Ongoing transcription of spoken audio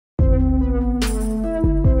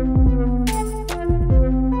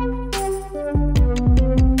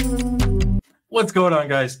What's going on,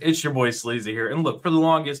 guys? It's your boy Sleazy here. And look, for the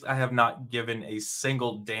longest, I have not given a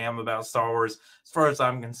single damn about Star Wars. As far as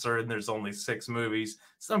I'm concerned, there's only 6 movies.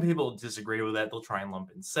 Some people disagree with that. They'll try and lump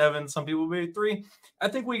in 7. Some people maybe 3. I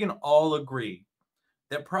think we can all agree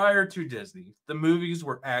that prior to Disney, the movies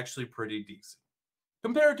were actually pretty decent.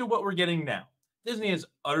 Compared to what we're getting now, Disney has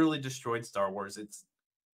utterly destroyed Star Wars. It's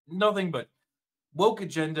nothing but woke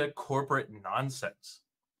agenda, corporate nonsense.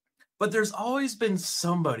 But there's always been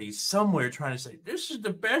somebody somewhere trying to say, this is the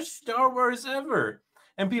best Star Wars ever.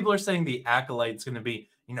 And people are saying the Acolyte's going to be,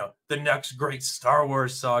 the next great Star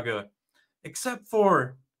Wars saga. Except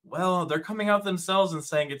for, well, they're coming out themselves and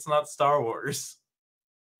saying it's not Star Wars.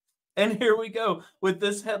 And here we go with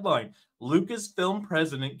this headline. Lucasfilm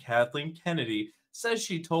president Kathleen Kennedy says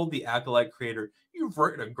she told the Acolyte creator, "You've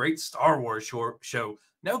written a great Star Wars show.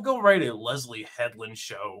 Now go write a Leslie Headland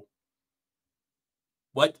show."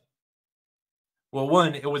 What? Well,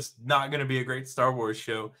 one, it was not going to be a great Star Wars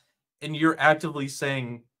show, and you're actively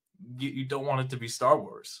saying you don't want it to be Star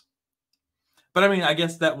Wars. But I mean, I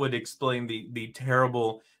guess that would explain the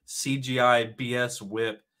terrible CGI BS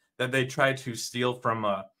whip that they tried to steal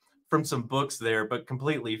from some books there, but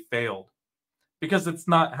completely failed. Because it's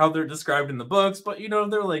not how they're described in the books, but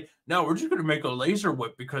they're like, no, we're just going to make a laser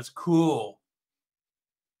whip because cool.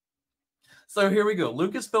 So here we go.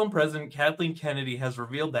 Lucasfilm president Kathleen Kennedy has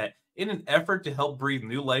revealed that in an effort to help breathe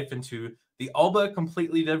new life into the all but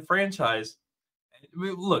completely dead franchise,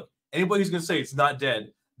 look, anybody who's going to say it's not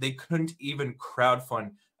dead, they couldn't even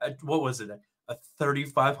crowdfund. What was it? A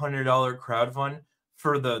 $3,500 crowdfund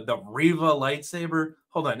for the Riva lightsaber?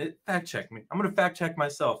 Hold on, fact check me. I'm going to fact check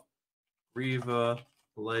myself. Riva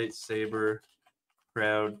lightsaber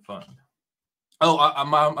crowdfund. Oh,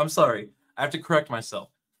 I'm sorry. I have to correct myself.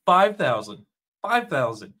 5,000.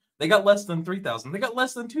 They got less than 3,000. They got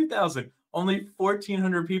less than 2,000. Only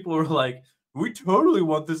 1,400 people were like, we totally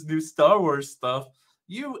want this new Star Wars stuff.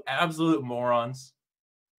 You absolute morons.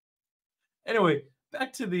 Anyway,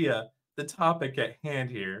 back to the topic at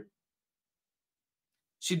hand here.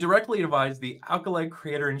 She directly advised the Acolyte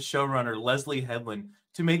creator and showrunner Leslie Headland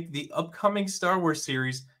to make the upcoming Star Wars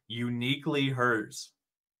series uniquely hers.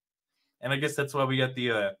 And I guess that's why we got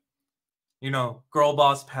the, girl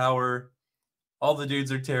boss power. All the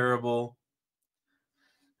dudes are terrible.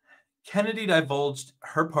 Kennedy divulged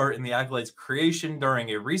her part in the Acolyte's creation during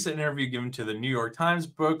a recent interview given to the New York Times,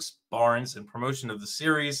 Brooks, Barnes, and promotion of the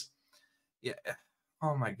series. Yeah.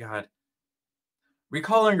 Oh my God.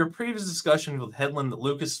 Recalling her previous discussion with Headland, the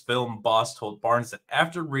Lucasfilm boss told Barnes that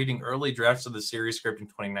after reading early drafts of the series script in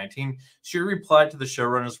 2019, she replied to the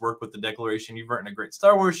showrunner's work with the declaration, "You've written a great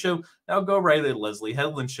Star Wars show. Now go write a Leslie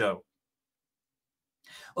Headland show."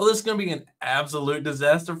 Well, this is going to be an absolute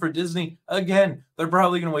disaster for Disney. Again, they're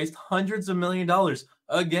probably going to waste hundreds of $millions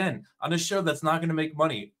again on a show that's not going to make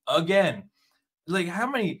money again. Like, how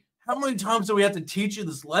many times do we have to teach you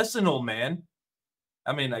this lesson, old man?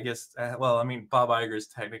 I mean, I guess, Bob Iger is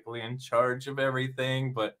technically in charge of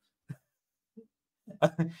everything, but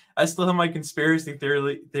I still have my conspiracy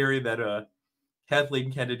theory that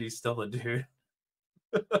Kathleen Kennedy's still a dude.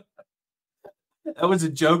 That was a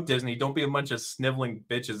joke, Disney. Don't be a bunch of sniveling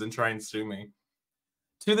bitches and try and sue me.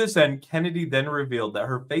 To this end, Kennedy then revealed that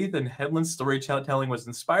her faith in Headland's storytelling was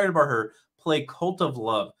inspired by her play Cult of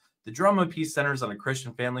Love. The drama piece centers on a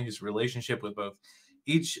Christian family whose relationship with both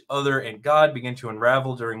each other and God began to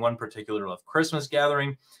unravel during one particular Love Christmas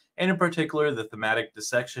gathering, and in particular, the thematic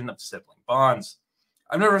dissection of sibling bonds.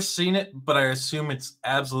 I've never seen it, but I assume it's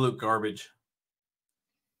absolute garbage.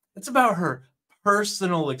 It's about her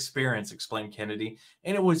personal experience, explained Kennedy,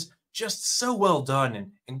 and it was just so well done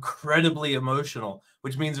and incredibly emotional,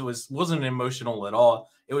 which means it wasn't emotional at all.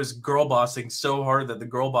 It was girl bossing so hard that the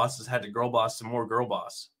girl bosses had to girl boss some more girl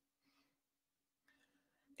boss.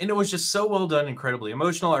 And it was just so well done, incredibly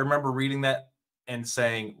emotional. I remember reading that and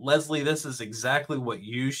saying, Leslie, this is exactly what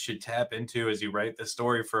you should tap into as you write the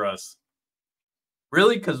story for us.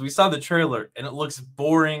 Really? Because we saw the trailer and it looks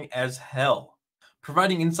boring as hell.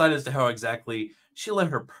 Providing insight as to how exactly she let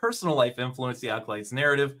her personal life influence the Acolyte's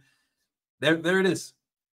narrative. There it is.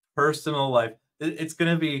 Personal life. It's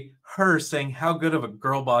going to be her saying how good of a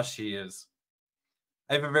girl boss she is.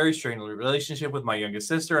 I have a very strained relationship with my youngest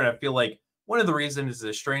sister, and I feel like one of the reasons is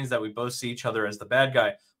the strains that we both see each other as the bad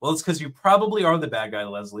guy. Well, it's because you probably are the bad guy,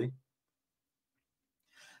 Leslie.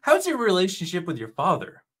 How's your relationship with your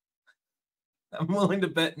father? I'm willing to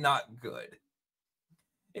bet not good.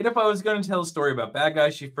 And if I was going to tell a story about bad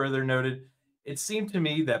guys, she further noted, it seemed to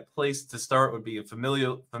me that place to start would be a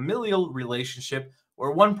familial relationship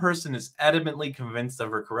where one person is adamantly convinced of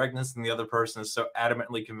her correctness and the other person is so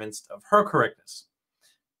adamantly convinced of her correctness.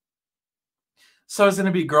 So it's going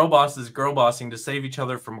to be girl bosses girl bossing to save each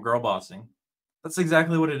other from girl bossing. That's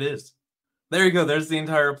exactly what it is. There you go. There's the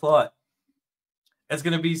entire plot. It's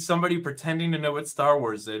going to be somebody pretending to know what Star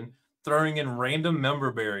Wars in, throwing in random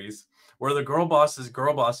member berries, where the girl bosses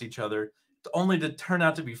girl boss each other, only to turn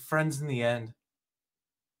out to be friends in the end.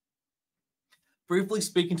 Briefly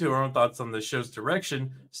speaking to our own thoughts on the show's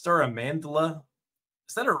direction, star Amandla.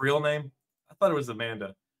 Is that her real name? I thought it was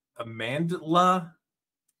Amanda. Amandla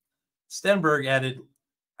Stenberg added,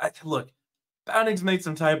 look, Bounding's made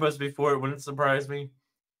some typos before, it wouldn't surprise me.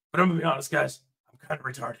 But I'm going to be honest, guys, I'm kind of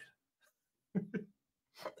retarded.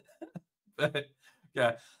 But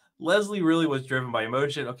yeah, Leslie really was driven by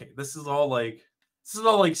emotion. Okay, this is all like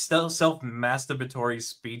self-masturbatory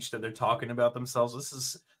speech that they're talking about themselves.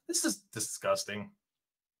 This is disgusting.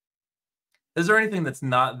 Is there anything that's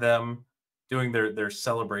not them doing their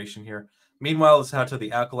celebration here? Meanwhile, this is how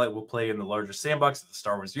the Acolyte will play in the larger sandbox of the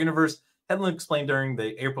Star Wars universe. Hedlund explained during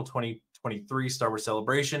the April 2023 Star Wars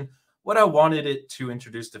celebration what I wanted it to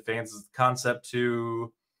introduce to fans is the concept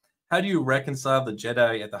to how do you reconcile the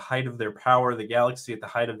Jedi at the height of their power, the galaxy at the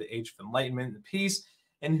height of the Age of Enlightenment and peace,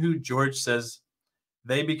 and who George says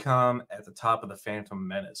they become at the top of the Phantom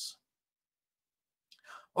Menace.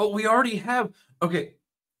 Oh, we already have. Okay.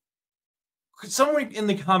 Could someone in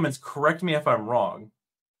the comments correct me if I'm wrong?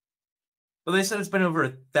 But they said it's been over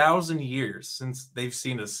 1,000 years since they've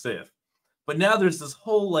seen a Sith. But now there's this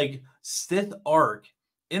whole like Sith arc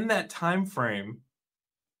in that time frame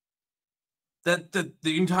that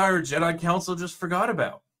the entire Jedi Council just forgot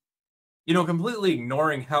about. You know, completely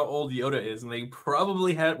ignoring how old Yoda is, and they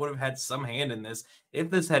probably would have had some hand in this if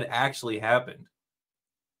this had actually happened.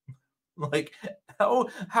 Like, how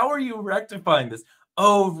are you rectifying this?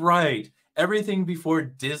 Oh, right. Everything before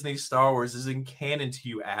Disney Star Wars is in canon to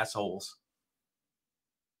you assholes.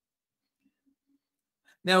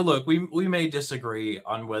 Now, look, we may disagree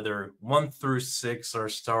on whether 1 through 6 are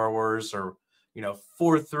Star Wars, or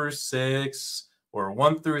 4 through 6, or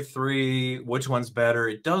 1 through 3. Which one's better?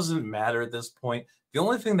 It doesn't matter at this point. The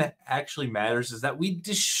only thing that actually matters is that we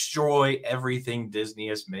destroy everything Disney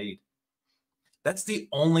has made. That's the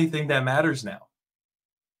only thing that matters now.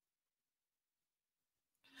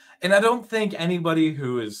 And I don't think anybody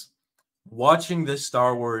who is watching this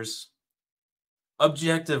Star Wars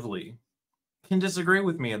objectively can disagree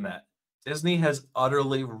with me in that. Disney has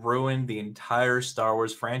utterly ruined the entire Star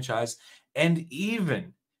Wars franchise, and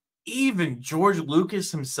even George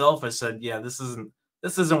Lucas himself has said, yeah, this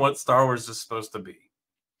isn't what Star Wars is supposed to be.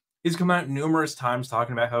 He's come out numerous times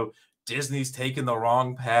talking about how Disney's taken the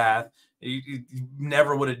wrong path. You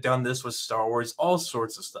never would have done this with Star Wars, all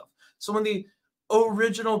sorts of stuff. So when the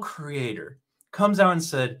original creator comes out and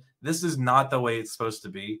said, this is not the way it's supposed to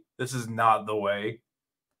be, this is not the way,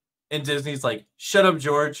 and Disney's like, shut up,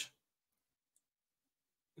 George.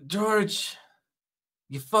 George,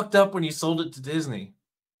 you fucked up when you sold it to Disney.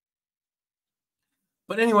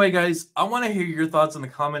 But anyway, guys, I want to hear your thoughts in the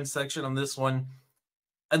comments section on this one.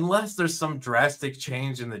 Unless there's some drastic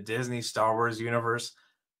change in the Disney Star Wars universe,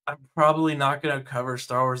 I'm probably not going to cover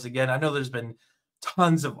Star Wars again. I know there's been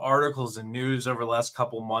tons of articles and news over the last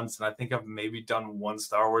couple months, and I think I've maybe done one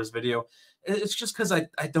Star Wars video. It's just because I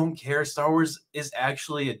don't care. Star Wars is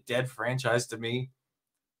actually a dead franchise to me.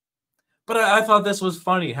 But I thought this was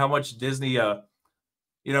funny, how much Disney,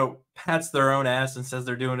 pats their own ass and says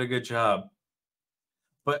they're doing a good job.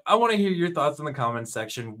 But I want to hear your thoughts in the comments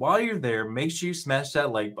section. While you're there, make sure you smash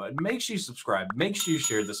that like button. Make sure you subscribe. Make sure you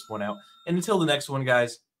share this one out. And until the next one,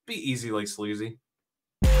 guys, be easy like sleazy.